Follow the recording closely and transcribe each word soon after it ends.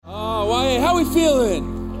how we feeling?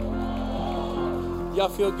 Y'all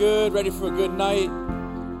feel good? Ready for a good night?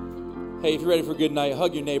 Hey, if you're ready for a good night,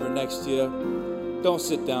 hug your neighbor next to you. Don't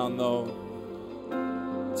sit down, though.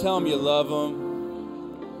 Tell them you love them.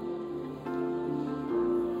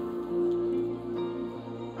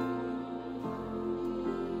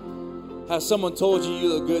 Has someone told you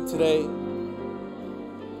look good today?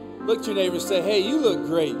 Look at your neighbor and say, hey, you look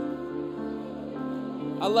great.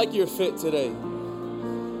 I like your fit today.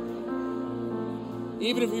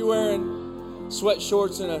 Even if you're wearing sweat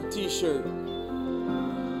shorts and a t-shirt,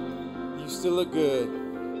 you still look good.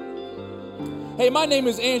 Hey, my name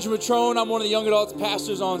is Andrew Matrone. I'm one of the young adults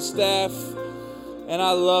pastors on staff, and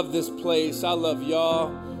I love this place. I love y'all.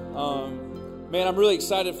 Man, I'm really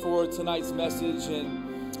excited for tonight's message,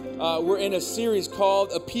 and we're in a series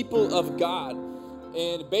called A People of God.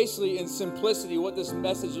 And basically, in simplicity, what this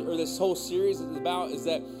message or this whole series is about is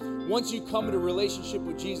that once you come into a relationship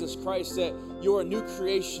with Jesus Christ, that you're a new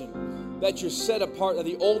creation, that you're set apart, that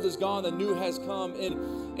the old is gone, the new has come.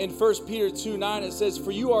 In 1 Peter 2:9, it says,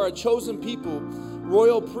 for you are a chosen people,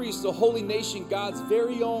 royal priests, a holy nation, God's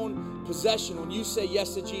very own possession when you say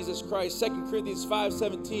yes to Jesus Christ. 2 Corinthians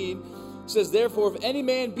 5:17 says, therefore, if any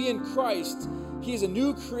man be in Christ, he is a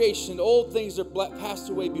new creation. Old things are passed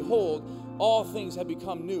away. Behold, all things have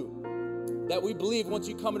become new. That we believe once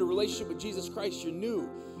you come into a relationship with Jesus Christ, you're new.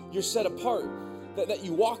 You're set apart. That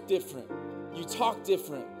you walk different. You talk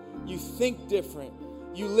different. You think different.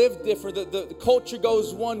 You live different. The culture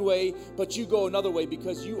goes one way, but you go another way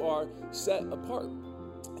because you are set apart.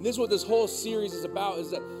 And this is what this whole series is about,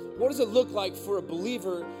 is that what does it look like for a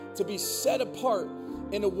believer to be set apart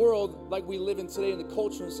in a world like we live in today, in the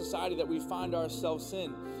culture and society that we find ourselves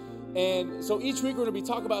in. And so each week we're going to be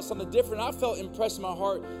talking about something different. I felt impressed in my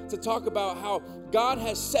heart to talk about how God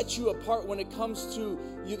has set you apart when it comes to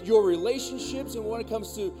your relationships and when it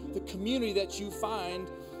comes to the community that you find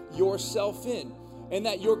yourself in. And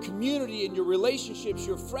that your community and your relationships,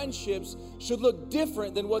 your friendships should look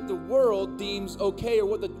different than what the world deems okay or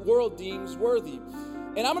what the world deems worthy.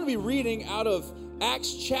 And I'm going to be reading out of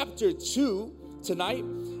Acts chapter 2 tonight,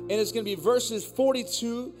 and it's going to be verses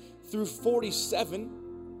 42 through 47.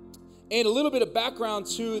 And a little bit of background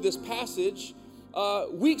to this passage.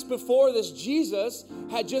 Weeks before this, Jesus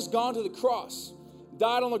had just gone to the cross,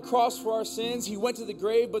 died on the cross for our sins. He went to the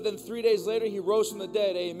grave, but then 3 days later, he rose from the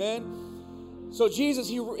dead. Amen. So Jesus,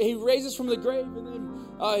 he raises from the grave, and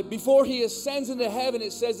then before he ascends into heaven,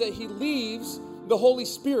 it says that he leaves the Holy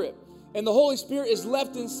Spirit. And the Holy Spirit is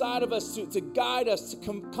left inside of us to guide us,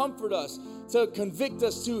 to comfort us, to convict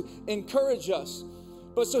us, to encourage us.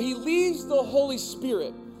 But so he leaves the Holy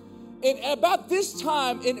Spirit. And about this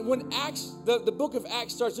time, when Acts, the book of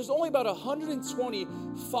Acts starts, there's only about 120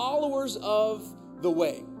 followers of the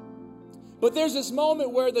way. But there's this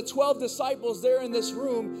moment where the 12 disciples, they're in this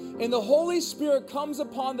room, and the Holy Spirit comes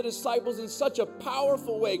upon the disciples in such a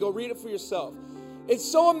powerful way. Go read it for yourself. It's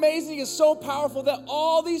so amazing, it's so powerful that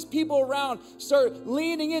all these people around start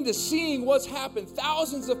leaning into seeing what's happened.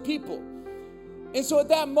 Thousands of people. And so at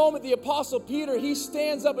that moment, the Apostle Peter, he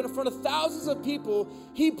stands up in front of thousands of people.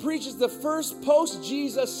 He preaches the first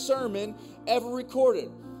post-Jesus sermon ever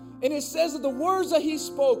recorded. And it says that the words that he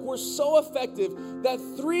spoke were so effective that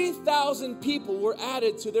 3,000 people were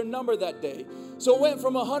added to their number that day. So it went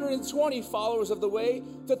from 120 followers of the way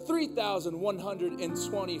to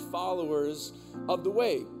 3,120 followers of the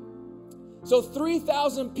way. So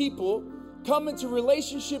 3,000 people come into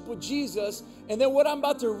relationship with Jesus, and then what I'm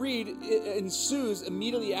about to read ensues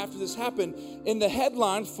immediately after this happened. And the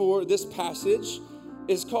headline for this passage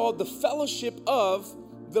is called The Fellowship of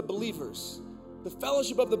the Believers. The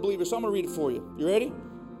Fellowship of the Believers. So I'm going to read it for you. You ready?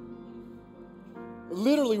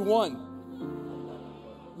 Literally one.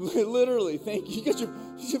 Literally. Thank you.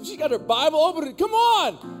 She got her Bible open. Come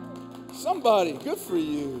on. Somebody. Good for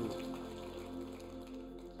you.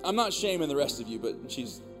 I'm not shaming the rest of you, but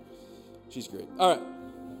she's great. All right.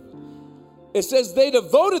 It says they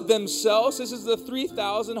devoted themselves. This is the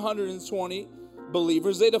 3,120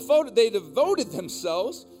 believers. They devoted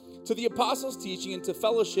themselves to the apostles' teaching and to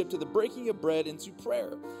fellowship, to the breaking of bread and to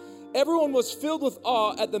prayer. Everyone was filled with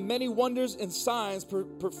awe at the many wonders and signs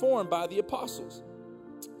performed by the apostles.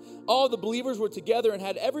 All the believers were together and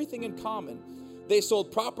had everything in common. They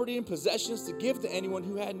sold property and possessions to give to anyone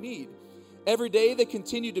who had need. Every day they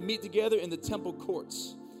continued to meet together in the temple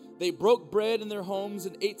courts. They broke bread in their homes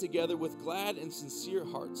and ate together with glad and sincere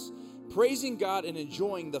hearts, praising God and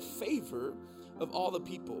enjoying the favor of all the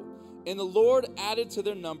people. And the Lord added to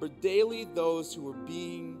their number daily those who were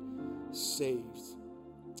being saved.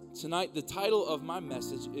 Tonight, the title of my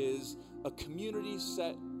message is A Community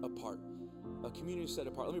Set Apart. a community set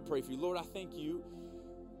apart. Let me pray for you. Lord, I thank you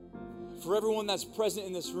for everyone that's present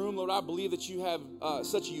in this room. Lord, I believe that you have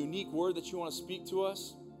such a unique word that you want to speak to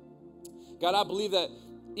us. God, I believe that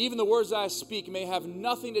even the words that I speak may have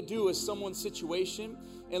nothing to do with someone's situation.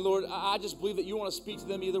 And Lord, I just believe that you want to speak to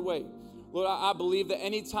them either way. Lord, I believe that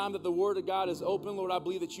any time that the word of God is open, Lord, I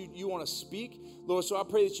believe that you want to speak. Lord, so I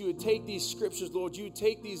pray that you would take these scriptures, Lord, you would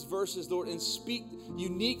take these verses, Lord, and speak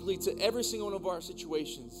uniquely to every single one of our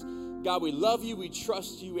situations. God, we love you. We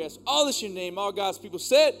trust you. We ask all this in your name. All God's people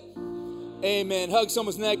said, amen. Hug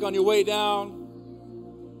someone's neck on your way down.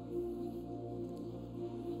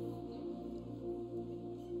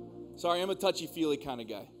 Sorry, I'm a touchy-feely kind of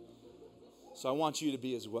guy. So I want you to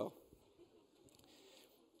be as well.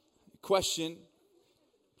 Question.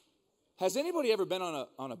 Has anybody ever been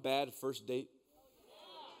on a bad first date?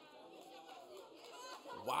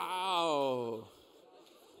 Wow.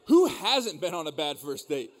 Who hasn't been on a bad first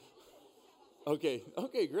date? Okay,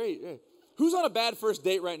 great. Yeah. Who's on a bad first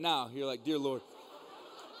date right now? You're like, dear Lord.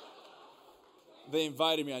 They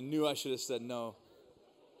invited me. I knew I should have said no.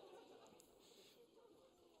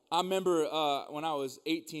 I remember when I was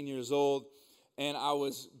 18 years old and I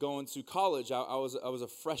was going to college. I was a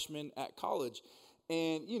freshman at college.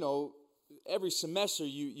 And, you know, every semester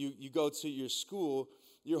you go to your school,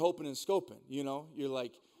 you're hoping and scoping, you know. You're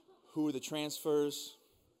like, who are the transfers?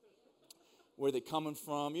 Where are they coming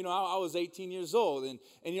from? You know, I was 18 years old. And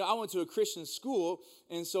you know, I went to a Christian school.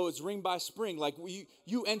 And so it's ring by spring. Like,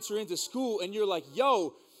 you enter into school and you're like,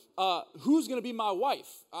 yo, who's going to be my wife?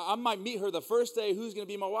 I might meet her the first day. Who's going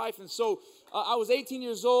to be my wife? And so I was 18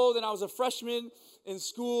 years old, and I was a freshman in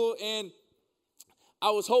school, and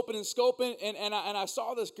I was hoping and scoping, and I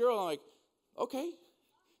saw this girl. I'm like, okay,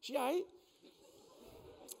 she all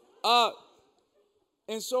right.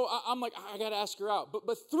 And so I'm like, I got to ask her out.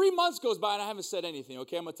 But 3 months goes by, and I haven't said anything,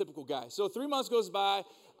 okay? I'm a typical guy. So 3 months goes by,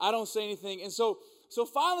 I don't say anything. And so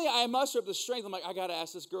finally, I muster up the strength. I'm like, I got to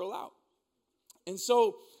ask this girl out. And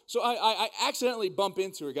so I accidentally bump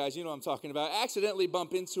into her, guys. You know what I'm talking about. I accidentally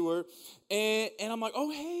bump into her, and I'm like,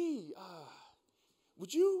 oh, hey,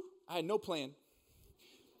 would you? I had no plan.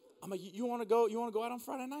 I'm like, you want to go? You want to go out on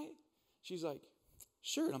Friday night? She's like,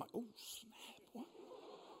 sure. And I'm like, oh, snap. What?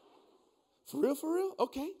 For real?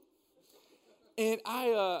 Okay. And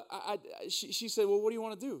she said, well, what do you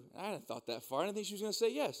want to do? I hadn't thought that far. I didn't think she was going to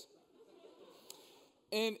say yes.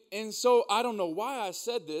 And so I don't know why I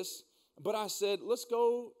said this, but I said, let's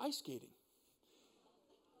go ice skating.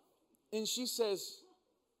 And she says,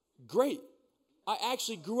 great. I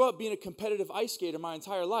actually grew up being a competitive ice skater my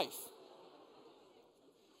entire life.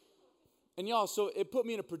 And y'all, so it put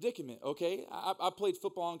me in a predicament, okay? I played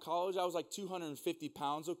football in college. I was like 250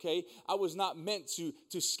 pounds, okay? I was not meant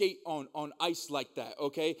to skate on ice like that,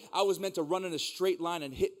 okay? I was meant to run in a straight line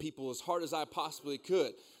and hit people as hard as I possibly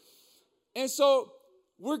could. And so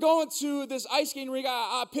we're going to this ice skating rink.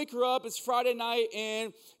 I pick her up. It's Friday night,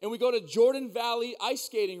 and we go to Jordan Valley Ice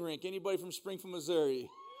Skating Rink. Anybody from Springfield, Missouri?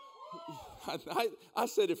 I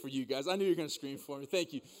said it for you guys. I knew you were going to scream for me.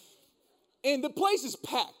 Thank you. And the place is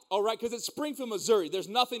packed, all right, because it's Springfield, Missouri. There's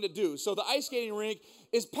nothing to do. So the ice skating rink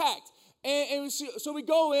is packed. So we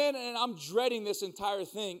go in, and I'm dreading this entire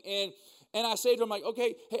thing. And I say to her, I'm like,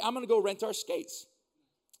 okay, hey, I'm going to go rent our skates.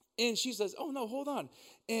 And she says, oh, no, hold on.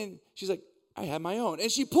 And she's like, I have my own.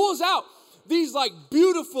 And she pulls out these, like,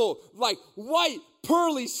 beautiful, like, white,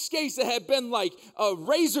 pearly skates that had been, like,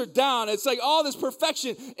 razored down. It's like all this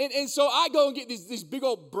perfection. And so I go and get these big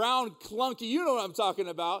old brown clunky, you know what I'm talking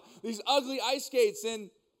about, these ugly ice skates. And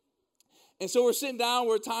so we're sitting down,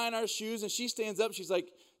 we're tying our shoes, and she stands up. She's like,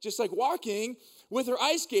 just like walking with her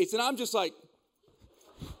ice skates. And I'm just like,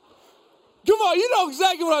 come on, you know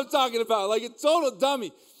exactly what I'm talking about. Like a total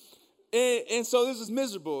dummy. And so this is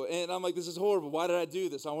miserable. And I'm like, this is horrible. Why did I do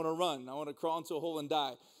this? I want to run. I want to crawl into a hole and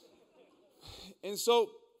die. And so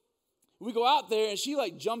we go out there, and she,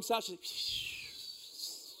 like, jumps out. She's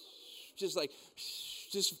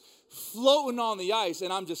just floating on the ice.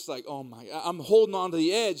 And I'm just like, oh, my God. I'm holding on to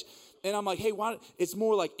the edge. And I'm like, hey, it's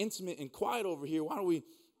more, like, intimate and quiet over here. Why don't we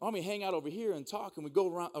hang out over here and talk? And we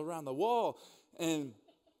go around the wall. And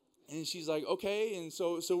she's like, okay. And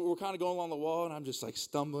so we're kind of going along the wall, and I'm just, like,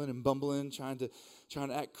 stumbling and bumbling, trying to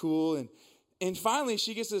act cool. And finally,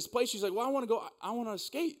 she gets to this place. She's like, well, I want to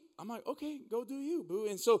skate. I'm like, okay, go do you, boo.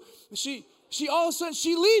 And so she all of a sudden,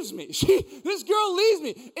 she leaves me. This girl leaves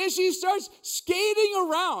me, and she starts skating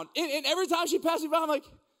around. And every time she passes me by, I'm like,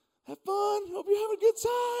 have fun. Hope you're having a good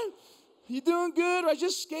time. You doing good, right?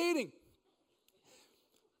 Just skating.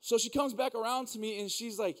 So she comes back around to me, and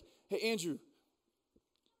she's like, hey, Andrew,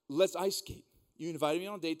 let's ice skate. You invited me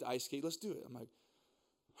on a date to ice skate. Let's do it. I'm like,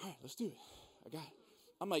 all right, let's do it.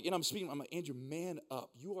 and I'm speaking, I'm like, Andrew, man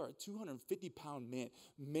up. You are a 250-pound man.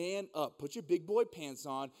 Man up. Put your big boy pants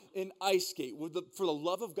on and ice skate. For the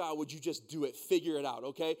love of God, would you just do it? Figure it out,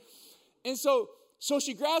 okay? And so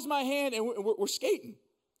she grabs my hand, and we're skating.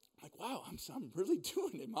 I'm like, wow, I'm really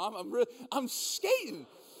doing it, Mom. I'm skating.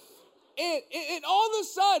 And all of a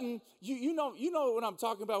sudden, you know what I'm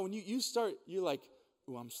talking about. When you start, you're like,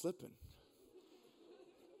 oh, I'm slipping.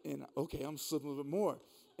 And okay, I'm slipping a little bit more.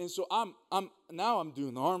 And so I'm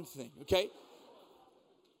doing the arm thing, okay?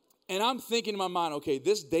 And I'm thinking in my mind, okay,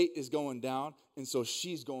 this date is going down, and so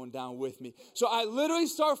she's going down with me. So I literally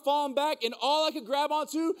start falling back, and all I could grab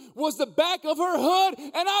onto was the back of her hood,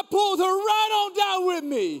 and I pulled her right on down with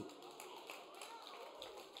me.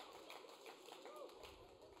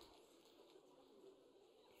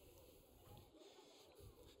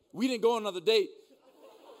 We didn't go on another date.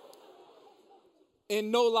 And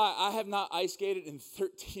no lie, I have not ice skated in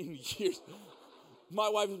 13 years. My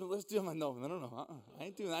wife has been, let's do it. I'm like, no. I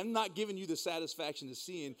ain't doing that. I'm not giving you the satisfaction of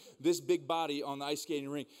seeing this big body on the ice skating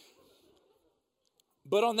rink.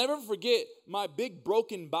 But I'll never forget, my big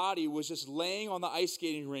broken body was just laying on the ice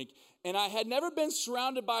skating rink. And I had never been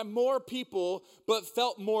surrounded by more people, but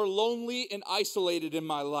felt more lonely and isolated in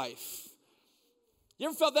my life. You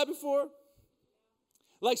ever felt that before?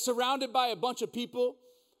 Like surrounded by a bunch of people.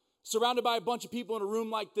 Surrounded by a bunch of people in a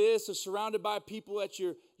room like this, or surrounded by people at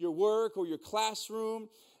your work or your classroom,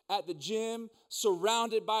 at the gym,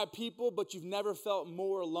 surrounded by people, but you've never felt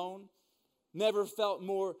more alone, never felt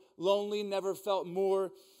more lonely, never felt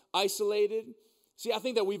more isolated. See, I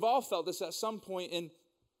think that we've all felt this at some point, and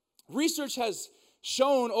research has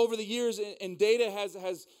shown over the years, and data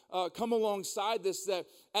has come alongside this, that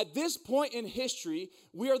at this point in history,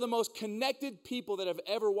 we are the most connected people that have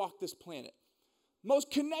ever walked this planet.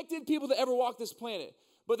 Most connected people that ever walked this planet.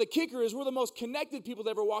 But the kicker is we're the most connected people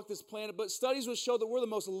that ever walked this planet, but studies will show that we're the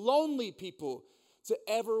most lonely people to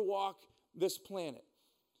ever walk this planet.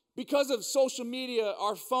 Because of social media,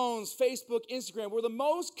 our phones, Facebook, Instagram, we're the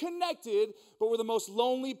most connected, but we're the most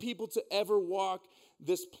lonely people to ever walk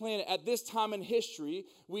this planet. At this time in history,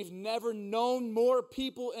 we've never known more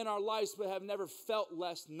people in our lives, but have never felt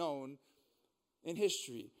less known in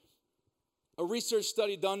history. A research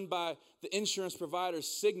study done by the insurance provider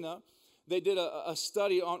Cigna, they did a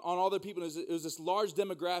study on all their people. It was this large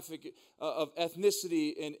demographic of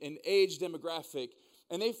ethnicity and age demographic.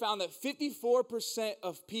 And they found that 54%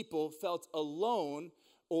 of people felt alone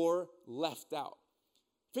or left out.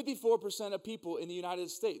 54% of people in the United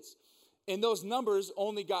States. And those numbers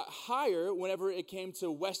only got higher whenever it came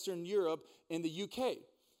to Western Europe and the UK.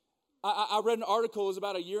 I read an article, it was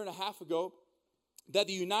about a year and a half ago, that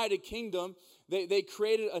the United Kingdom, they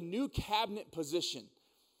created a new cabinet position.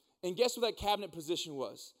 And guess what that cabinet position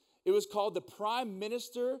was? It was called the Prime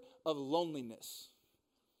Minister of Loneliness.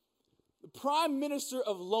 The Prime Minister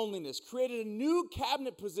of Loneliness created a new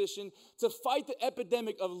cabinet position to fight the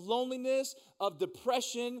epidemic of loneliness, of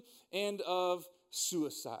depression, and of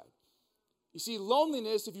suicide. You see,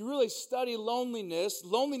 loneliness, if you really study loneliness,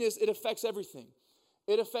 it affects everything.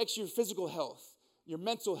 It affects your physical health, your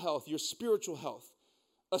mental health, your spiritual health.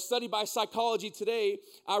 A study by Psychology Today,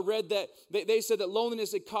 I read that they said that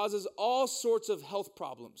loneliness, it causes all sorts of health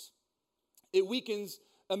problems. It weakens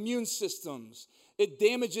immune systems. It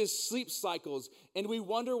damages sleep cycles. And we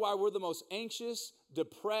wonder why we're the most anxious,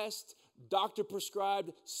 depressed,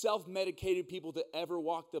 doctor-prescribed, self-medicated people to ever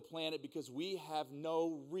walk the planet, because we have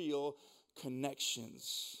no real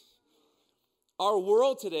connections. Our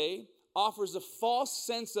world today offers a false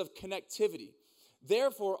sense of connectivity,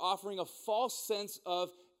 therefore offering a false sense of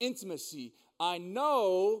intimacy. I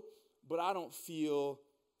know, but I don't feel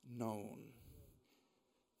known.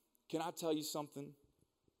 Can I tell you something?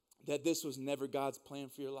 That this was never God's plan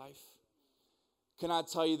for your life. Can I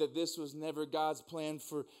tell you that this was never God's plan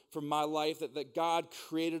for my life? That God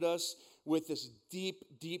created us with this deep,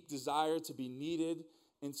 deep desire to be needed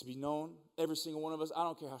and to be known. Every single one of us, I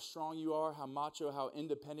don't care how strong you are, how macho, how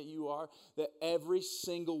independent you are, that every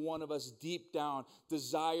single one of us deep down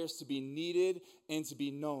desires to be needed and to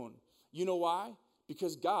be known. You know why?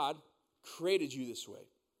 Because God created you this way.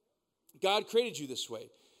 God created you this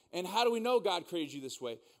way. And how do we know God created you this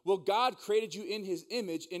way? Well, God created you in his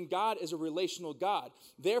image, and God is a relational God.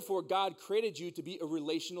 Therefore, God created you to be a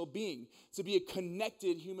relational being, to be a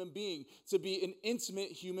connected human being, to be an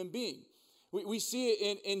intimate human being. We see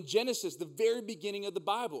it in Genesis, the very beginning of the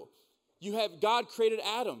Bible. You have God created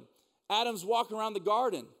Adam. Adam's walking around the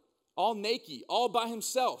garden, all naked, all by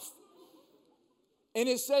himself. And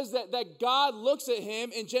it says that God looks at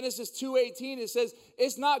him in Genesis 2:18. It says,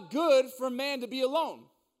 it's not good for man to be alone.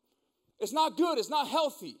 It's not good. It's not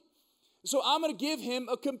healthy. So I'm going to give him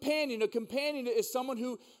a companion. A companion is someone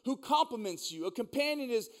who compliments you. A companion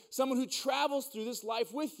is someone who travels through this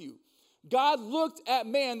life with you. God looked at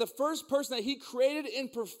man, the first person that he created in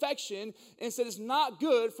perfection, and said it's not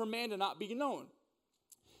good for man to not be known.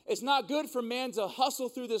 It's not good for man to hustle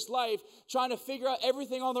through this life trying to figure out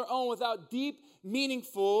everything on their own without deep,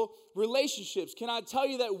 meaningful relationships. Can I tell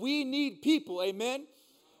you that we need people? Amen?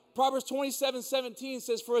 Proverbs 27:17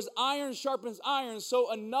 says, for as iron sharpens iron,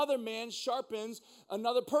 so another man sharpens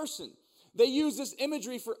another person. They use this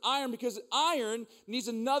imagery for iron because iron needs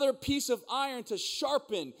another piece of iron to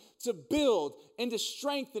sharpen, to build, and to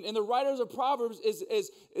strengthen. And the writers of Proverbs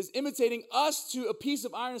is imitating us to a piece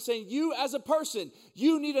of iron and saying, you as a person,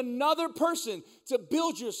 you need another person to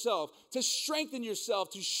build yourself, to strengthen yourself,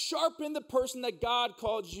 to sharpen the person that God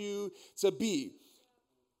called you to be.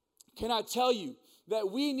 Can I tell you that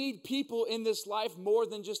we need people in this life more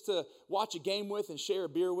than just to watch a game with and share a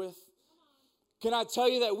beer with? Can I tell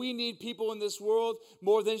you that we need people in this world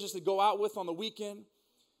more than just to go out with on the weekend?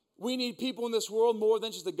 We need people in this world more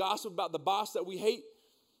than just to gossip about the boss that we hate.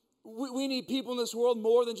 We need people in this world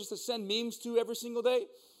more than just to send memes to every single day.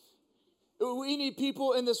 We need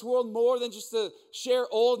people in this world more than just to share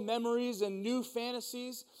old memories and new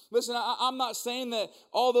fantasies. Listen, I'm not saying that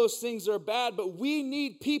all those things are bad, but we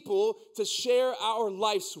need people to share our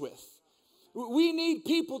lives with. We need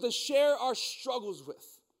people to share our struggles with.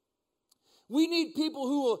 We need people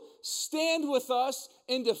who will stand with us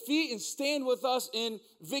in defeat and stand with us in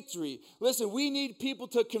victory. Listen, we need people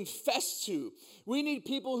to confess to. We need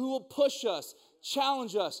people who will push us,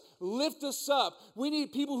 challenge us, lift us up. We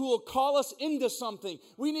need people who will call us into something.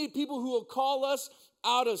 We need people who will call us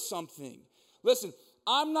out of something. Listen,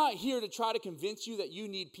 I'm not here to try to convince you that you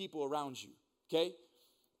need people around you, okay?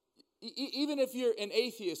 Even if you're an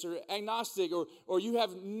atheist or agnostic or you have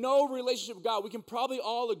no relationship with God, we can probably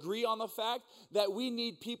all agree on the fact that we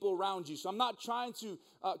need people around you. So I'm not trying to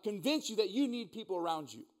convince you that you need people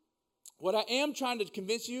around you. What I am trying to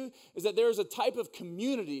convince you is that there is a type of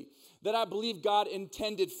community that I believe God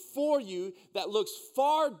intended for you that looks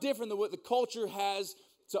far different than what the culture has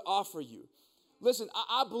to offer you. Listen,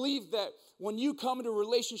 I believe that when you come into a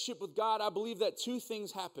relationship with God, I believe that two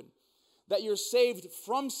things happen. That you're saved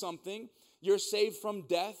from something, you're saved from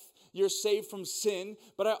death, you're saved from sin,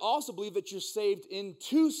 but I also believe that you're saved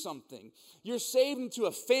into something. You're saved into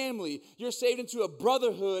a family, you're saved into a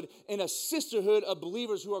brotherhood and a sisterhood of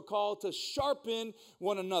believers who are called to sharpen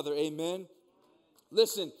one another, amen?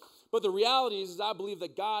 Listen, but the reality is I believe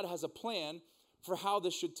that God has a plan for how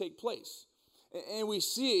this should take place. And we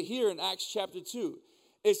see it here in Acts chapter 2.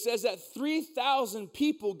 It says that 3,000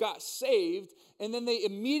 people got saved, and then they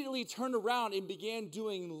immediately turned around and began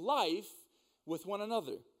doing life with one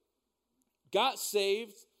another. Got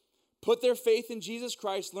saved, put their faith in Jesus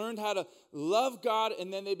Christ, learned how to love God,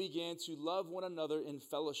 and then they began to love one another in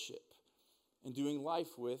fellowship and doing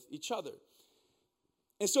life with each other.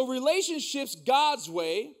 And so relationships God's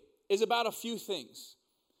way is about a few things.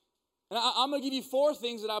 And I'm going to give you 4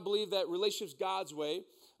 things that I believe that relationships God's way,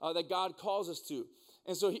 that God calls us to.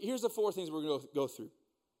 And so here's the 4 things we're going to go through.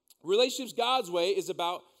 Relationships God's way is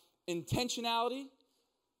about intentionality,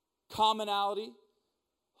 commonality,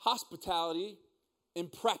 hospitality,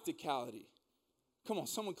 and practicality. Come on,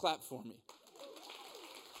 someone clap for me.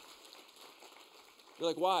 You're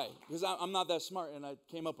like, why? Because I'm not that smart and I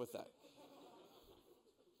came up with that.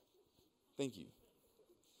 Thank you.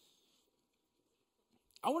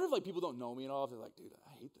 I wonder if people don't know me and all. If they're like, dude,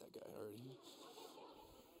 I hate that guy already.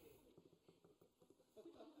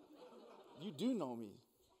 You do know me.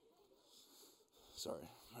 Sorry.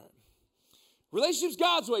 All right. Relationships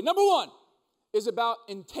God's way. Number 1 is about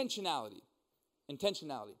intentionality.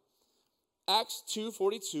 Intentionality. Acts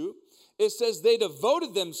 2:42. It says they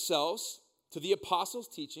devoted themselves to the apostles'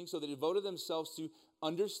 teaching. So they devoted themselves to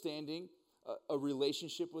understanding a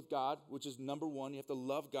relationship with God, which is number 1. You have to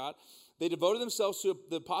love God. They devoted themselves to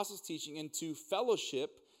the apostles' teaching and to fellowship,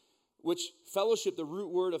 which fellowship, the root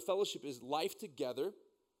word of fellowship is life together,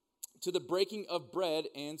 to the breaking of bread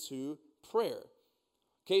and to prayer.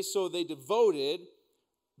 Okay, so they devoted,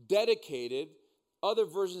 dedicated. Other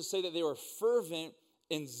versions say that they were fervent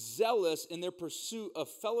and zealous in their pursuit of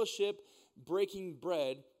fellowship, breaking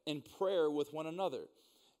bread, and prayer with one another.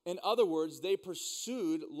 In other words, they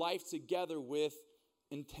pursued life together with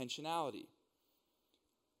intentionality.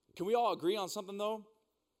 Can we all agree on something, though?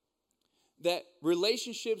 That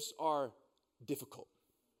relationships are difficult.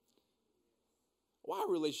 Why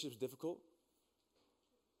are relationships difficult?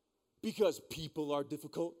 Because people are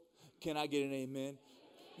difficult. Can I get an amen?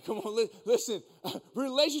 Come on, listen.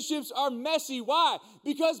 Relationships are messy. Why?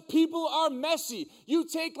 Because people are messy. You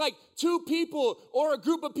take like two people or a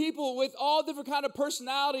group of people with all different kind of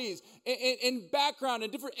personalities and background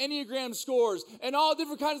and different Enneagram scores and all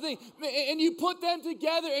different kinds of things. And you put them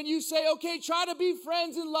together and you say, okay, try to be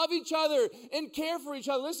friends and love each other and care for each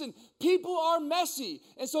other. Listen, people are messy.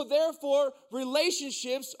 And so therefore,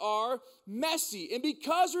 relationships are messy. And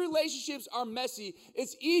because relationships are messy,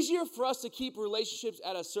 it's easier for us to keep relationships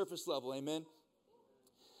at a surface level. Amen?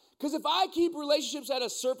 Because if I keep relationships at a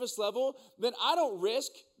surface level, then I don't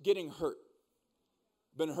risk getting hurt.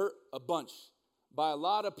 Been hurt a bunch by a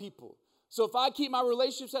lot of people. So if I keep my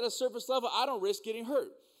relationships at a surface level, I don't risk getting hurt.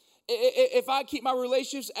 If I keep my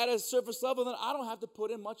relationships at a surface level, then I don't have to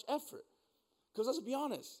put in much effort. Because let's be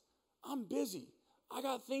honest, I'm busy. I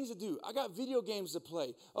got things to do. I got video games to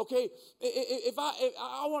play. Okay, if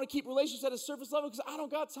I want to keep relationships at a surface level because I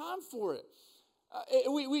don't got time for it.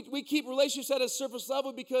 We keep relationships at a surface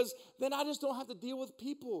level because then I just don't have to deal with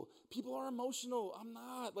people. People are emotional. I'm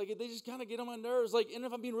not. Like, they just kind of get on my nerves. Like, and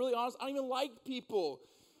if I'm being really honest, I don't even like people.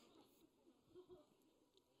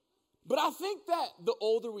 But I think that the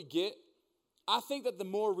older we get, I think that the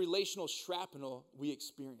more relational shrapnel we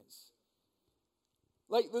experience.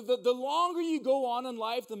 Like, the longer you go on in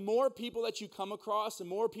life, the more people that you come across, the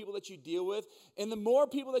more people that you deal with. And the more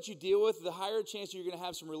people that you deal with, the higher chance you're going to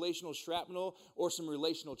have some relational shrapnel or some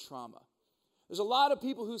relational trauma. There's a lot of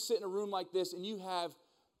people who sit in a room like this, and you have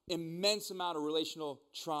immense amount of relational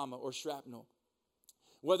trauma or shrapnel.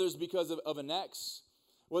 Whether it's because of an ex,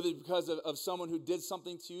 whether it's because of someone who did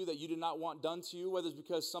something to you that you did not want done to you, whether it's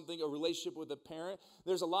because a relationship with a parent.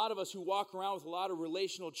 There's a lot of us who walk around with a lot of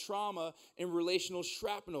relational trauma and relational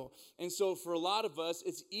shrapnel. And so for a lot of us,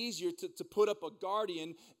 it's easier to put up a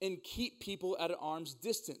guardian and keep people at an arm's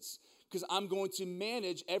distance. Because I'm going to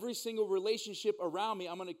manage every single relationship around me.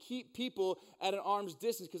 I'm going to keep people at an arm's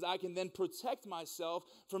distance because I can then protect myself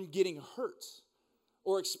from getting hurt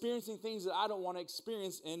or experiencing things that I don't want to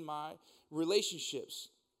experience in my relationships.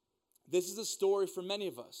 This is a story for many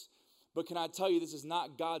of us. But can I tell you, this is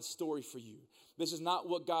not God's story for you. This is not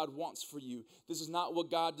what God wants for you. This is not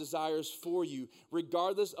what God desires for you.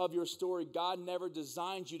 Regardless of your story, God never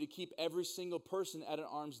designed you to keep every single person at an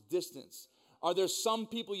arm's distance. Are there some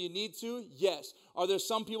people you need to? Yes. Are there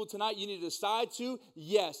some people tonight you need to decide to?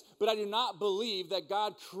 Yes. But I do not believe that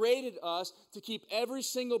God created us to keep every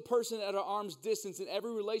single person at an arm's distance and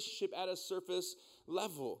every relationship at a surface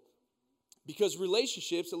level. Because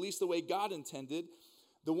relationships, at least the way God intended,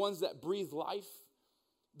 the ones that breathe life,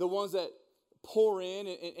 the ones that pour in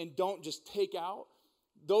and don't just take out,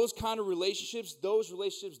 those kind of relationships, those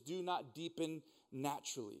relationships do not deepen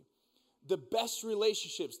naturally. The best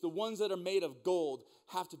relationships, the ones that are made of gold,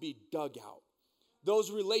 have to be dug out.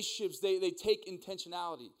 Those relationships, they take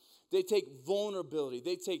intentionality. They take vulnerability.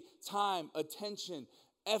 They take time, attention,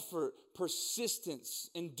 effort, persistence,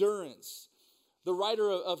 endurance. The writer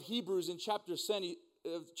of Hebrews in chapter 10,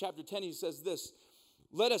 he says this: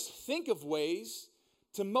 let us think of ways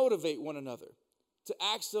to motivate one another to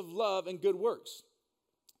acts of love and good works.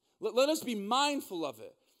 Let us be mindful of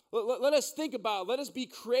it. Let us think about it. Let us be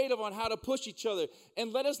creative on how to push each other.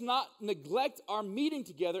 And let us not neglect our meeting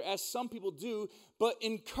together as some people do, but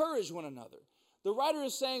encourage one another. The writer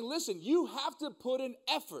is saying, listen, you have to put in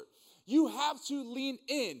effort. You have to lean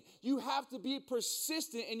in. You have to be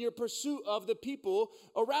persistent in your pursuit of the people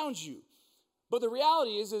around you. But the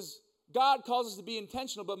reality is God calls us to be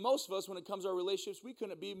intentional, but most of us, when it comes to our relationships, we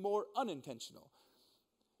couldn't be more unintentional.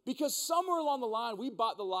 Because somewhere along the line, we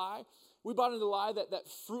bought the lie. We bought into the lie that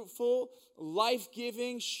fruitful,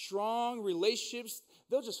 life-giving, strong relationships,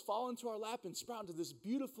 they'll just fall into our lap and sprout into this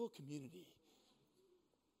beautiful community.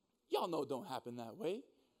 Y'all know it don't happen that way.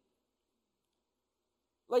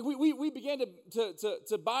 Like we began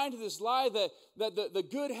to buy into this lie that the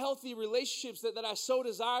good, healthy relationships that I so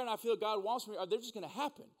desire and I feel God wants from me, they're just going to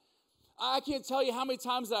happen. I can't tell you how many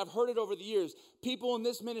times that I've heard it over the years. People in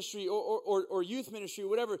this ministry or youth ministry or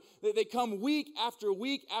whatever, they come week after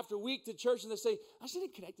week after week to church and they say, I just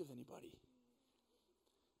didn't connect with anybody.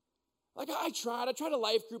 Like I tried a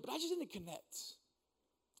life group, but I just didn't connect.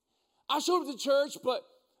 I showed up to church, but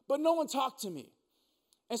no one talked to me.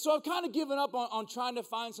 And so I've kind of given up on trying to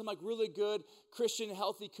find some like really good Christian,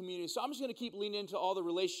 healthy community. So I'm just going to keep leaning into all the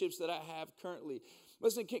relationships that I have currently.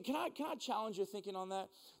 Listen, can I challenge your thinking on that?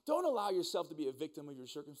 Don't allow yourself to be a victim of your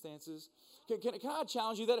circumstances. Can I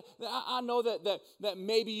challenge you that I know that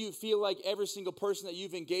maybe you feel like every single person that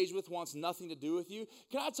you've engaged with wants nothing to do with you.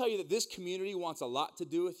 Can I tell you that this community wants a lot to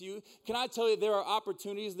do with you? Can I tell you there are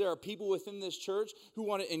opportunities, there are people within this church who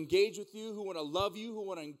want to engage with you, who want to love you, who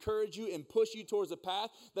want to encourage you and push you towards a path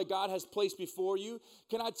that God has placed before you?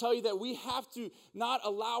 Can I tell you that we have to not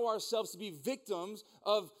allow ourselves to be victims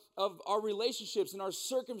of our relationships and our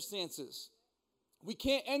circumstances? We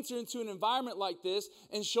can't enter into an environment like this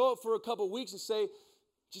and show up for a couple of weeks and say,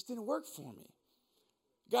 just didn't work for me.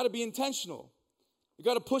 You got to be intentional. You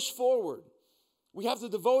got to push forward. We have to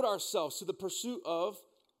devote ourselves to the pursuit of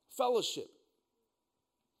fellowship.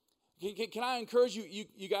 Can I encourage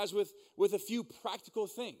you guys with a few practical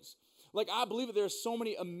things? Like, I believe that there are so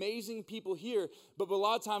many amazing people here, but a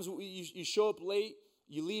lot of times you show up late,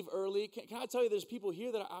 you leave early. Can I tell you there's people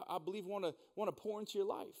here that I believe want to pour into your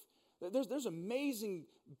life? There's amazing,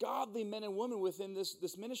 godly men and women within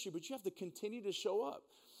this ministry, but you have to continue to show up.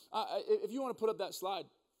 If you want to put up that slide.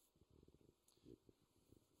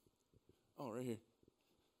 Oh, right here.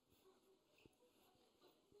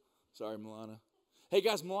 Sorry, Milana. Hey,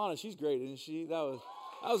 guys, Milana, she's great, isn't she? That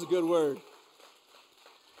was a good word.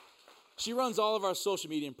 She runs all of our social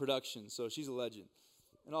media and production, so she's a legend.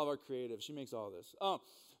 And all of our creative. She makes all this.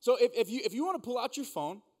 So if you want to pull out your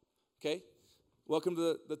phone, okay, welcome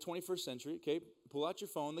to the 21st century, okay, pull out your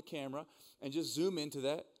phone, the camera, and just zoom into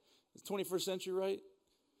that. It's 21st century, right?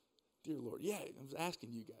 Dear Lord, yeah, I was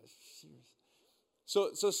asking you guys. Serious.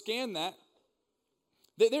 So scan that.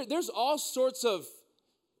 There's all sorts of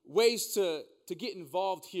ways to get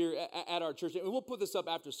involved here at our church. And we'll put this up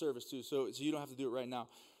after service too, so you don't have to do it right now.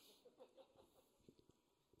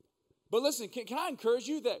 But listen, can I encourage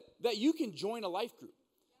you that you can join a life group?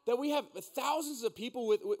 That we have thousands of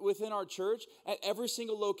people within our church at every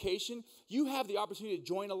single location. You have the opportunity to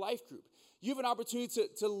join a life group. You have an opportunity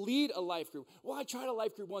to lead a life group. Well, I tried a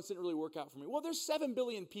life group once, didn't really work out for me. Well, there's 7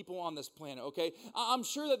 billion people on this planet, okay? I'm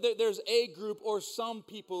sure that there's a group or some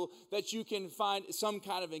people that you can find some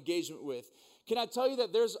kind of engagement with. Can I tell you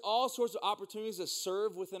that there's all sorts of opportunities to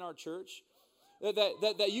serve within our church?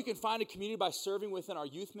 That you can find a community by serving within our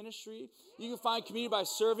youth ministry. You can find community by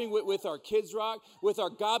serving with our Kids Rock, with our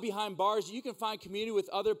God Behind Bars. You can find community with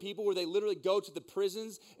other people where they literally go to the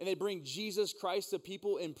prisons and they bring Jesus Christ to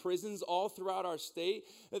people in prisons all throughout our state.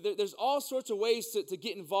 There's all sorts of ways to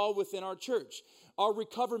get involved within our church. Our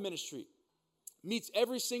Recover ministry meets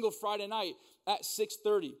every single Friday night at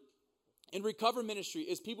 6:30. And Recover ministry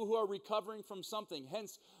is people who are recovering from something,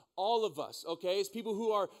 hence all of us, okay? It's people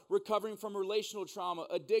who are recovering from relational trauma,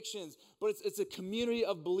 addictions, but it's a community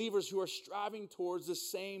of believers who are striving towards the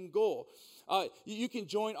same goal. You can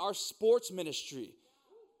join our sports ministry.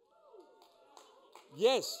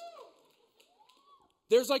 Yes.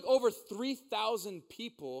 There's like over 3,000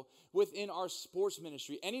 people within our sports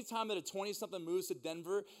ministry. Anytime that a 20-something moves to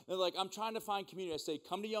Denver, they're like, I'm trying to find community. I say,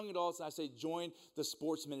 come to Young Adults, and I say, join the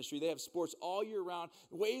sports ministry. They have sports all year round,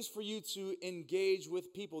 ways for you to engage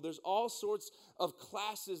with people. There's all sorts of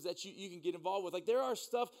classes that you can get involved with. Like, there are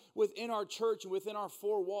stuff within our church and within our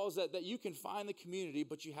four walls that you can find the community,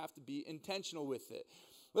 but you have to be intentional with it.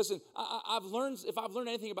 Listen, if I've learned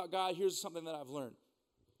anything about God, here's something that I've learned.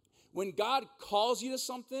 When God calls you to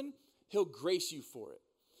something, he'll grace you for it.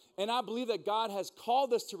 And I believe that God has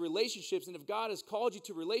called us to relationships, and if God has called you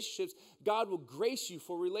to relationships, God will grace you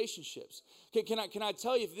for relationships. Can I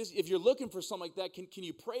tell you, if you're looking for something like that, can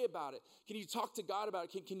you pray about it? Can you talk to God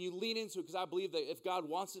about it? Can you lean into it? Because I believe that if God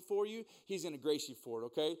wants it for you, he's going to grace you for it,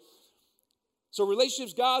 okay? So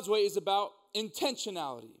relationships God's way is about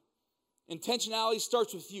intentionality. Intentionality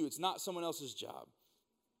starts with you. It's not someone else's job.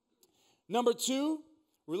 Number 2,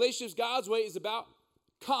 relationships God's way is about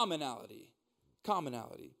commonality.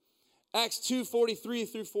 Commonality. Acts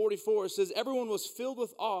 2:43-44 says, everyone was filled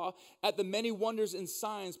with awe at the many wonders and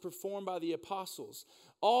signs performed by the apostles.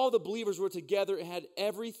 All the believers were together and had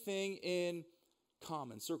everything in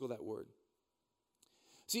common. Circle that word.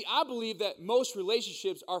 See, I believe that most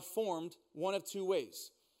relationships are formed one of two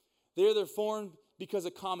ways. They're either formed because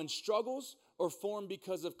of common struggles or formed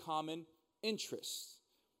because of common interests.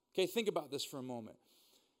 Okay, think about this for a moment.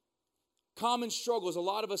 Common struggles. A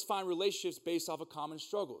lot of us find relationships based off of common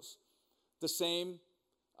struggles. The same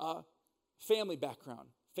family background,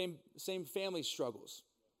 same family struggles,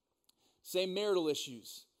 same marital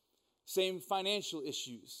issues, same financial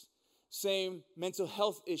issues, same mental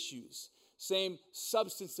health issues, same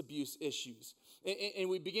substance abuse issues. And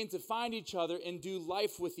we begin to find each other and do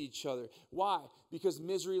life with each other. Why? Because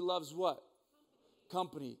misery loves what?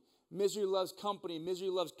 Company. Misery loves company. Misery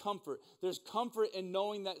loves comfort. There's comfort in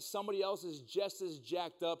knowing that somebody else is just as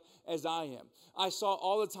jacked up as I am. I saw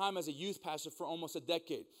all the time as a youth pastor for almost a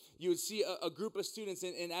decade. You would see a group of students,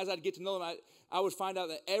 and as I'd get to know them, I would find out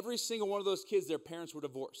that every single one of those kids, their parents were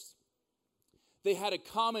divorced. They had a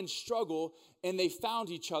common struggle, and they found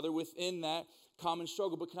each other within that common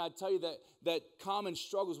struggle. But can I tell you that common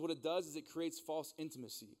struggles, what it does is it creates false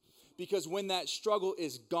intimacy. Because when that struggle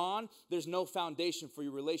is gone, there's no foundation for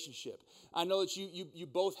your relationship. I know that you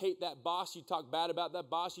both hate that boss. You talk bad about that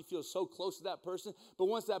boss. You feel so close to that person. But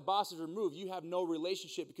once that boss is removed, you have no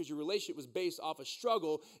relationship because your relationship was based off a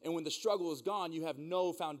struggle. And when the struggle is gone, you have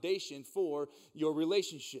no foundation for your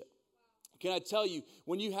relationship. Can I tell you,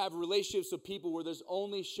 when you have relationships with people where there's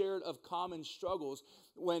only shared of common struggles,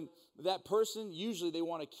 when that person, usually they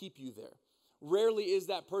want to keep you there. Rarely is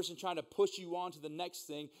that person trying to push you on to the next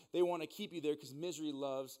thing. They want to keep you there because misery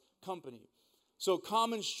loves company. So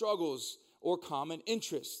common struggles or common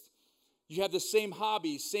interest. You have the same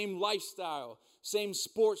hobbies, same lifestyle, same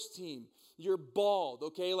sports team. You're bald,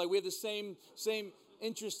 okay? Like we have the same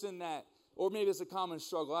interest in that. Or maybe it's a common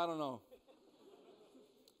struggle. I don't know.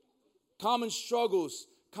 Common struggles,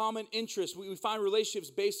 common interests. We find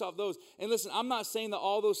relationships based off those. And listen, I'm not saying that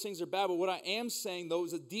all those things are bad, but what I am saying, though,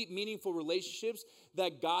 is the deep, meaningful relationships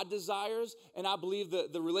that God desires, and I believe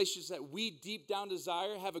the relationships that we deep down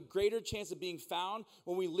desire have a greater chance of being found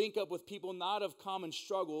when we link up with people not of common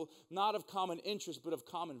struggle, not of common interest, but of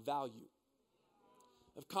common value.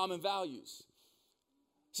 Of common values.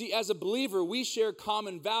 See, as a believer, we share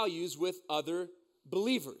common values with other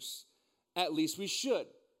believers. At least we should.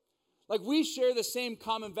 Like we share the same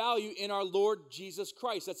common value in our Lord Jesus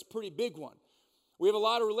Christ. That's a pretty big one. We have a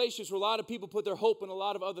lot of relationships where a lot of people put their hope in a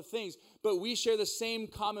lot of other things, but we share the same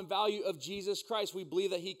common value of Jesus Christ. We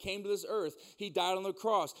believe that he came to this earth. He died on the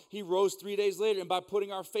cross. He rose 3 days later, and by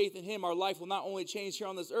putting our faith in him, our life will not only change here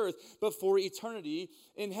on this earth, but for eternity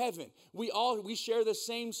in heaven. We share the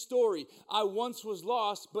same story. I once was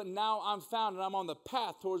lost, but now I'm found, and I'm on the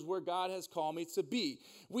path towards where God has called me to be.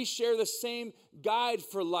 We share the same guide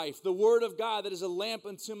for life, the word of God that is a lamp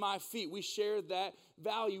unto my feet. We share that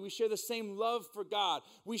value. We share the same love for God.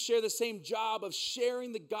 We share the same job of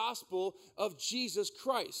sharing the gospel of Jesus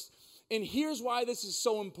Christ. And here's why this is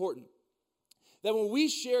so important. That when we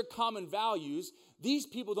share common values, these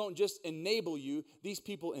people don't just enable you, these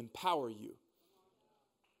people empower you.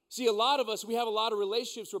 See, a lot of us, we have a lot of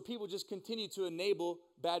relationships where people just continue to enable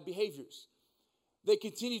bad behaviors. They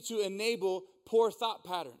continue to enable poor thought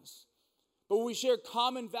patterns. But when we share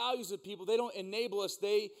common values with people, they don't enable us,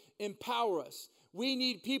 they empower us. We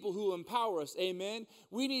need people who will empower us, amen?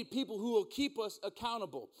 We need people who will keep us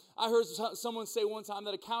accountable. I heard someone say one time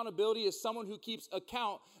that accountability is someone who keeps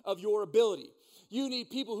account of your ability. You need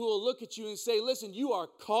people who will look at you and say, listen, you are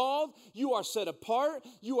called, you are set apart,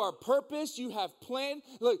 you are purposed, you have planned.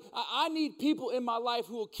 Look, I need people in my life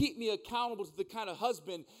who will keep me accountable to the kind of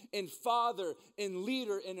husband and father and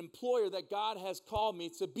leader and employer that God has called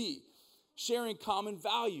me to be. Sharing common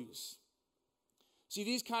values. See,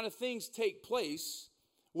 these kind of things take place.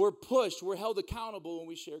 We're pushed, we're held accountable when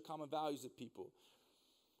we share common values with people.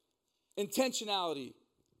 Intentionality,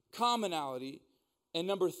 commonality, and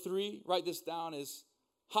number 3, write this down, is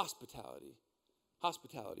hospitality.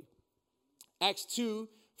 Hospitality. Acts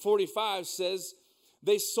 2:45 says,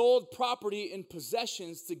 they sold property and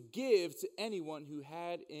possessions to give to anyone who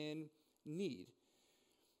had in need.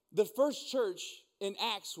 The first church in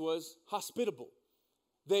Acts was hospitable.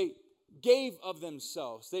 They gave of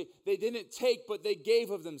themselves. They didn't take, but they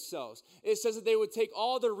gave of themselves. It says that they would take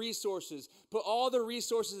all their resources, put all their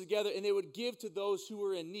resources together, and they would give to those who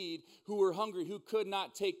were in need, who were hungry, who could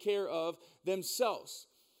not take care of themselves.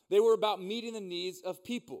 They were about meeting the needs of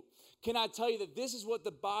people. Can I tell you that this is what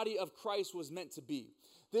the body of Christ was meant to be?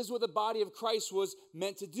 This is what the body of Christ was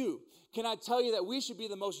meant to do. Can I tell you that we should be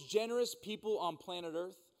the most generous people on planet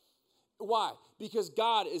Earth? Why? Because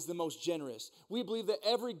God is the most generous. We believe that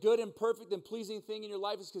every good and perfect and pleasing thing in your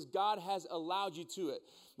life is because God has allowed you to it.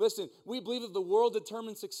 Listen, we believe that the world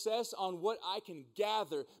determines success on what I can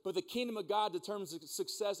gather, but the kingdom of God determines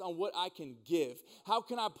success on what I can give. How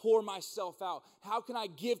can I pour myself out? How can I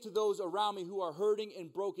give to those around me who are hurting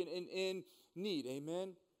and broken and in need?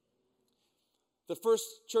 Amen? The first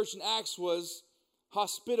church in Acts was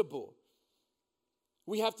hospitable.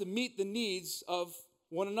 We have to meet the needs of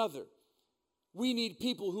one another. We need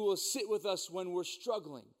people who will sit with us when we're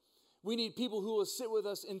struggling. We need people who will sit with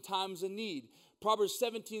us in times of need. Proverbs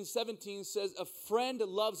 17:17 says, a friend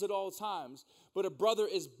loves at all times, but a brother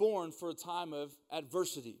is born for a time of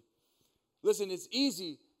adversity. Listen, it's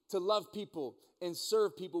easy to love people and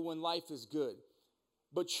serve people when life is good.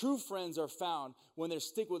 But true friends are found when they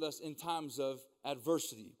stick with us in times of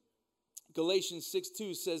adversity. Galatians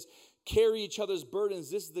 6:2 says, carry each other's burdens.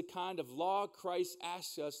 This is the kind of law Christ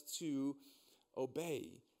asks us to obey.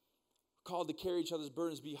 We're called to carry each other's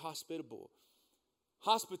burdens, be hospitable.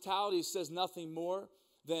 Hospitality says nothing more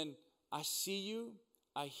than I see you,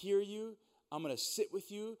 I hear you, I'm going to sit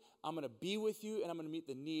with you, I'm going to be with you, and I'm going to meet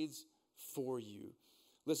the needs for you.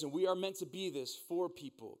 Listen, we are meant to be this for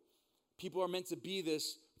people. People are meant to be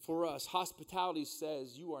this for us. Hospitality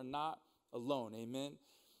says you are not alone. Amen.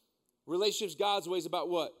 Relationships God's way is about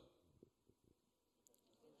what?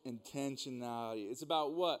 Intentionality. It's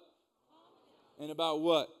about what? And about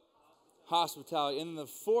what? Hospitality. And then the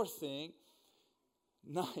fourth thing,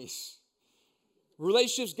 nice.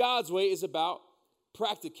 Relationships God's way is about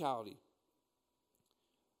practicality.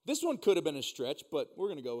 This one could have been a stretch, but we're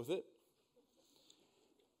going to go with it.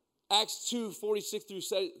 Acts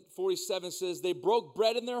 2:46-47 says, they broke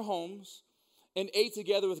bread in their homes and ate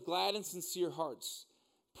together with glad and sincere hearts,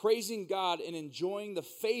 praising God and enjoying the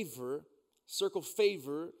favor, circle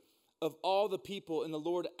favor, of all the people. And the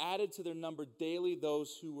Lord added to their number daily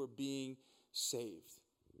those who were being saved.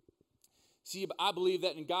 See, I believe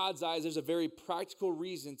that in God's eyes, there's a very practical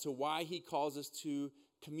reason to why he calls us to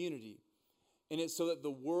community. And it's so that the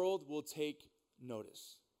world will take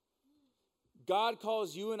notice. God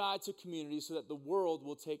calls you and I to community so that the world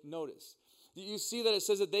will take notice. You see that it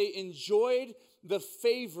says that they enjoyed the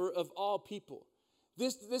favor of all people.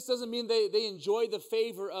 This doesn't mean they enjoy the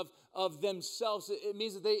favor of themselves. It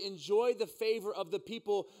means that they enjoy the favor of the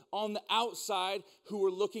people on the outside who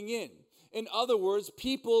were looking in. In other words,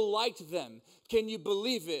 people liked them. Can you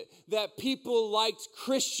believe it? That people liked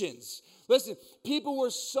Christians. Listen, people were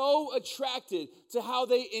so attracted to how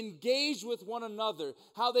they engaged with one another,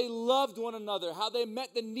 how they loved one another, how they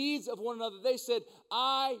met the needs of one another. They said,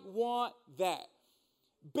 I want that.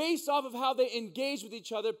 Based off of how they engaged with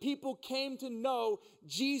each other, people came to know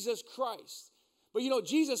Jesus Christ. But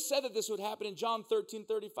Jesus said that this would happen in John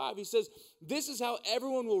 13:35. He says, this is how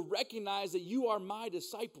everyone will recognize that you are my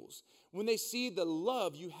disciples, when they see the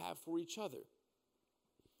love you have for each other.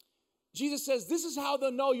 Jesus says, this is how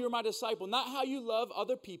they'll know you're my disciple. Not how you love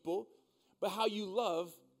other people, but how you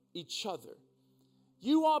love each other.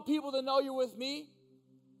 You want people to know you're with me?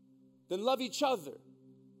 Then love each other.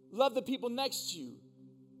 Love the people next to you.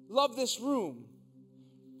 Love this room.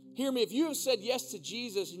 Hear me, if you have said yes to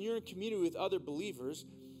Jesus and you're in community with other believers,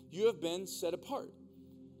 you have been set apart.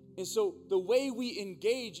 And so the way we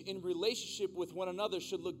engage in relationship with one another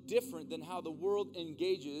should look different than how the world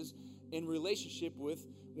engages in relationship with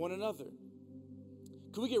one another.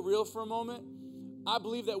 Can we get real for a moment? I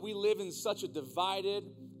believe that we live in such a divided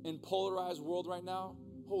and polarized world right now.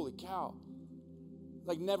 Holy cow.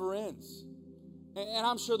 Like never ends. And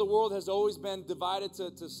I'm sure the world has always been divided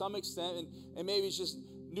to some extent, and maybe it's just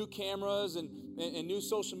new cameras and new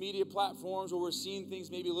social media platforms where we're seeing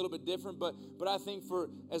things maybe a little bit different. But I think for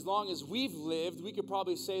as long as we've lived, we could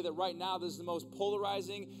probably say that right now this is the most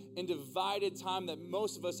polarizing and divided time that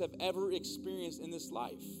most of us have ever experienced in this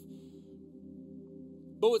life.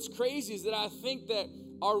 But what's crazy is that I think that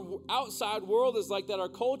our outside world is like that, our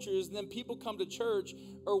culture is, and then people come to church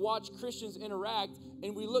or watch Christians interact,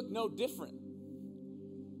 and we look no different.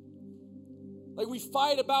 Like we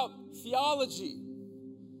fight about theology.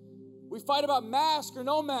 We fight about mask or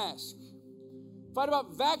no mask. Fight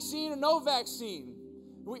about vaccine or no vaccine.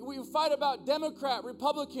 We fight about Democrat,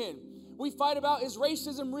 Republican. We fight about, is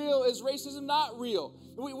racism real? Is racism not real?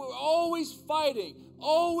 We're always fighting,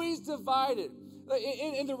 always divided.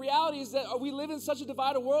 And the reality is that we live in such a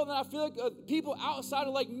divided world, and I feel like people outside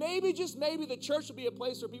are like, maybe, just maybe, the church will be a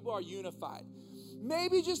place where people are unified.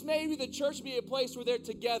 Maybe, just maybe, the church will be a place where they're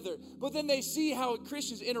together. But then they see how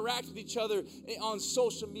Christians interact with each other on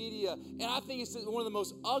social media. And I think it's one of the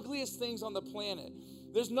most ugliest things on the planet.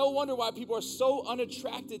 There's no wonder why people are so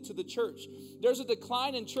unattracted to the church. There's a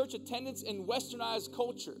decline in church attendance in westernized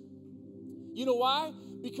culture. You know why?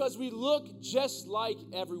 Because we look just like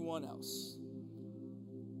everyone else.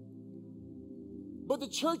 But the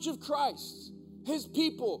church of Christ, his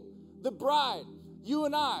people, the bride, you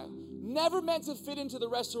and I, never meant to fit into the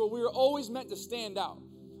rest of the world. We were always meant to stand out.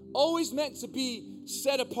 Always meant to be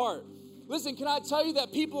set apart. Listen, can I tell you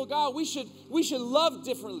that people of God, we should love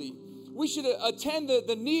differently. We should attend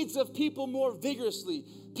the needs of people more vigorously.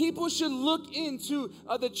 People should look into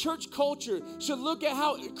the church culture, should look at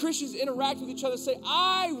how Christians interact with each other and say,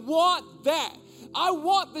 I want that. I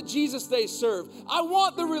want the Jesus they serve. I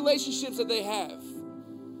want the relationships that they have.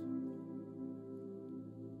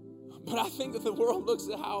 But I think that the world looks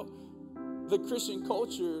at how the Christian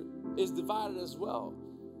culture is divided as well.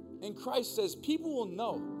 And Christ says people will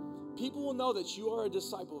know. People will know that you are a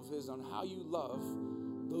disciple of his on how you love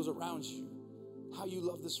those around you, how you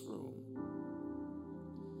love this room.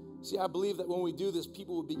 See, I believe that when we do this,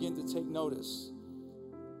 people will begin to take notice.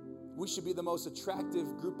 We should be the most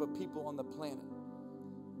attractive group of people on the planet.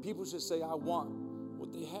 People should say, I want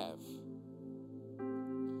what they have.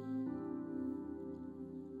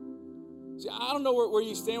 See, I don't know where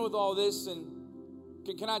you stand with all this, and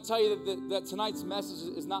can I tell you that tonight's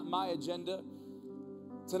message is not my agenda?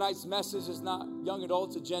 Tonight's message is not young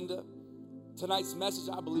adults' agenda. Tonight's message,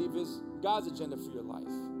 I believe, is God's agenda for your life.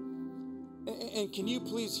 And can you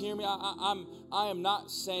please hear me? I am not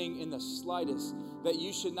saying in the slightest that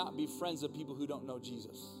you should not be friends with people who don't know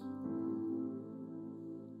Jesus.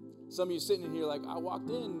 Some of you sitting in here like, I walked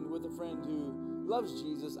in with a friend who loves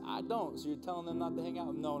Jesus. I don't. So you're telling them not to hang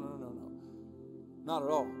out? No. Not at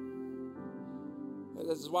all.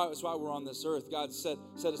 That's why we're on this earth. God set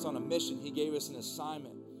us on a mission. He gave us an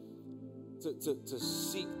assignment to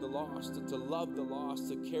seek the lost, to love the lost,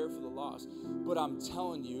 to care for the lost. But I'm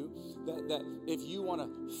telling you that if you want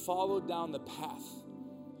to follow down the path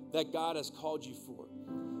that God has called you for,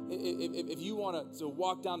 if you want to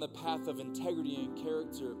walk down the path of integrity and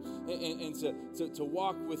character and to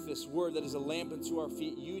walk with this word that is a lamp unto our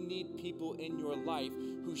feet, you need people in your life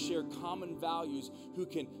who share common values, who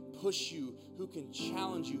can push you, who can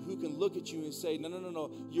challenge you, who can look at you and say,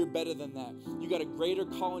 no, you're better than that. You got a greater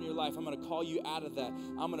call in your life. I'm going to call you out of that.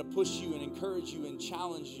 I'm going to push you and encourage you and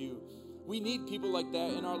challenge you. We need people like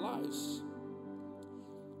that in our lives.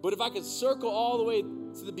 But if I could circle all the way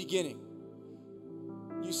to the beginning,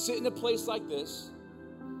 you sit in a place like this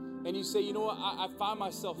and you say, you know what, I find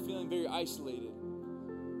myself feeling very isolated.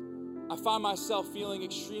 I find myself feeling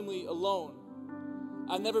extremely alone.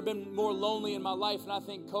 I've never been more lonely in my life, and I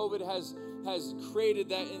think COVID has created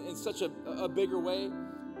that in such a bigger way.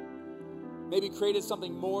 Maybe created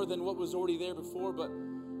something more than what was already there before, but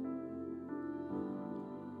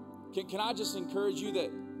can I just encourage you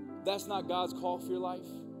that that's not God's call for your life?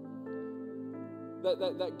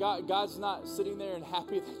 That God's not sitting there and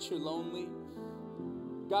happy that you're lonely.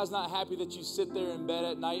 God's not happy that you sit there in bed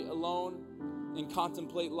at night alone and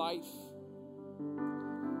contemplate life.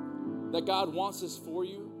 That God wants this for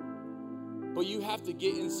you. But you have to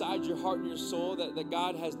get inside your heart and your soul that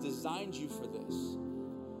God has designed you for this.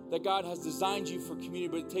 That God has designed you for community,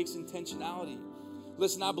 but it takes intentionality.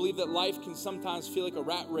 Listen, I believe that life can sometimes feel like a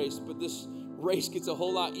rat race, but this race gets a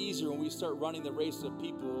whole lot easier when we start running the race of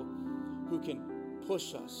people who can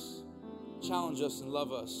push us, challenge us, and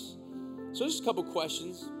love us. So just a couple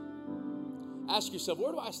questions. Ask yourself,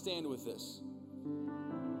 where do I stand with this?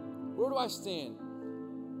 Where do I stand?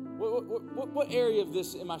 What area of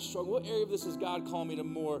this am I struggling? What area of this is God calling me to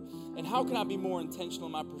more? And how can I be more intentional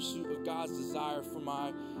in my pursuit of God's desire for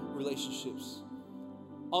my relationships?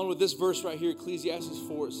 On with this verse right here, Ecclesiastes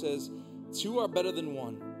 4, it says, 2 are better than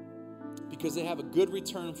 1 because they have a good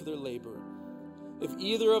return for their labor. If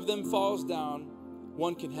either of them falls down,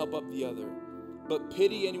 one can help up the other. But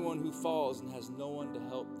pity anyone who falls and has no one to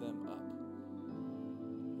help them up.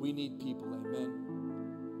 We need people,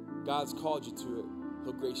 amen. God's called you to it.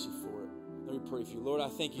 He'll grace you for it. Let me pray for you. Lord, I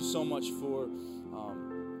thank you so much for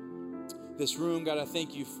this room. God, I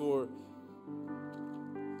thank you for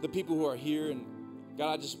the people who are here. And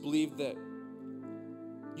God, I just believe that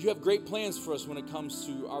you have great plans for us when it comes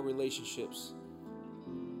to our relationships.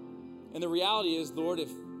 And the reality is, Lord, if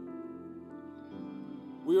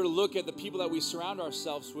we were to look at the people that we surround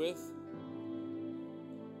ourselves with,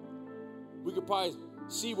 we could probably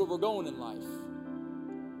see where we're going in life.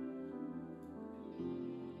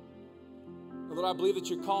 And Lord, I believe that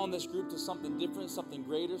you're calling this group to something different, something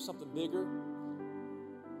greater, something bigger.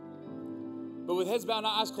 But with heads bowed and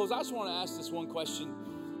eyes closed, I just want to ask this one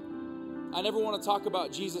question. I never want to talk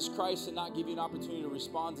about Jesus Christ and not give you an opportunity to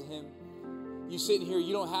respond to him. You sitting here,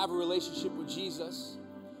 you don't have a relationship with Jesus,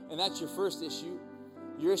 and that's your first issue.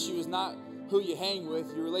 Your issue is not who you hang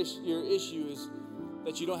with. Your issue is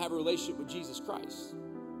that you don't have a relationship with Jesus Christ.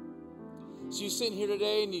 So you're sitting here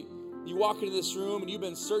today, and you walk into this room, and you've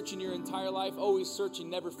been searching your entire life, always searching,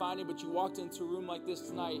 never finding, but you walked into a room like this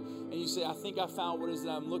tonight, and you say, I think I found what it is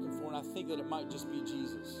that I'm looking for, and I think that it might just be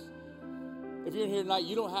Jesus. If you're in here tonight,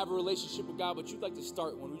 you don't have a relationship with God, but you'd like to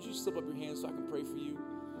start one, would you slip up your hand so I can pray for you?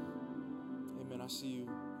 Amen. I see you.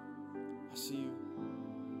 I see you.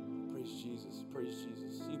 Praise Jesus. Praise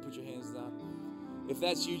Jesus. You can put your hands down. If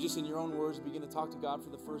that's you, just in your own words, begin to talk to God for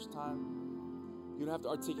the first time. You don't have to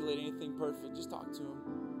articulate anything perfect. Just talk to him.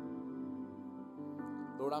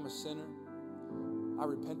 Lord, I'm a sinner. I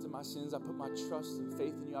repent of my sins. I put my trust and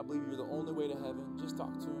faith in you. I believe you're the only way to heaven. Just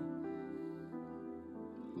talk to him.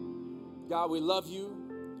 God, we love you.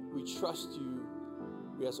 We trust you.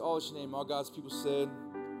 We ask all in your name. All God's people said,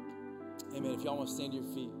 amen. If y'all want to stand to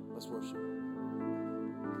your feet, let's worship.